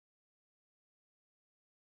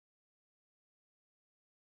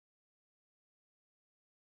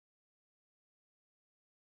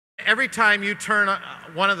every time you turn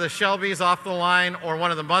one of the Shelbys off the line or one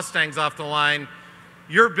of the Mustangs off the line,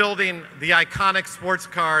 you're building the iconic sports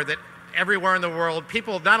car that everywhere in the world,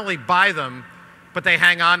 people not only buy them, but they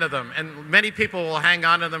hang on to them. And many people will hang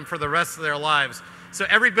on to them for the rest of their lives. So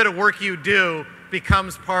every bit of work you do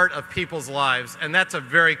becomes part of people's lives, and that's a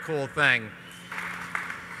very cool thing.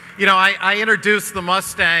 You know, I introduced the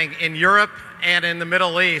Mustang in Europe and in the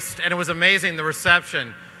Middle East, and it was amazing, the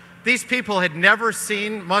reception. These people had never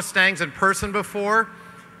seen Mustangs in person before,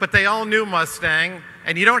 but they all knew Mustang,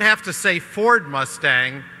 and you don't have to say Ford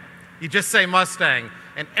Mustang, you just say Mustang.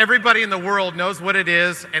 And everybody in the world knows what it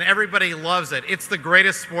is, and everybody loves it. It's the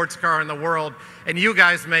greatest sports car in the world, and you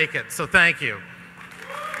guys make it, so thank you.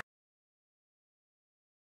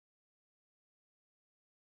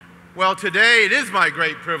 Well, today it is my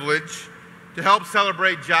great privilege to help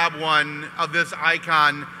celebrate job one of this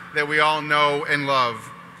icon that we all know and love.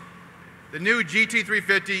 The new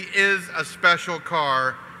GT350 is a special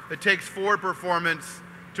car that takes Ford performance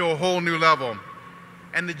to a whole new level.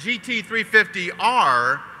 And the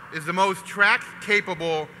GT350R is the most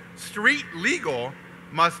track-capable, street-legal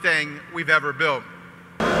Mustang we've ever built.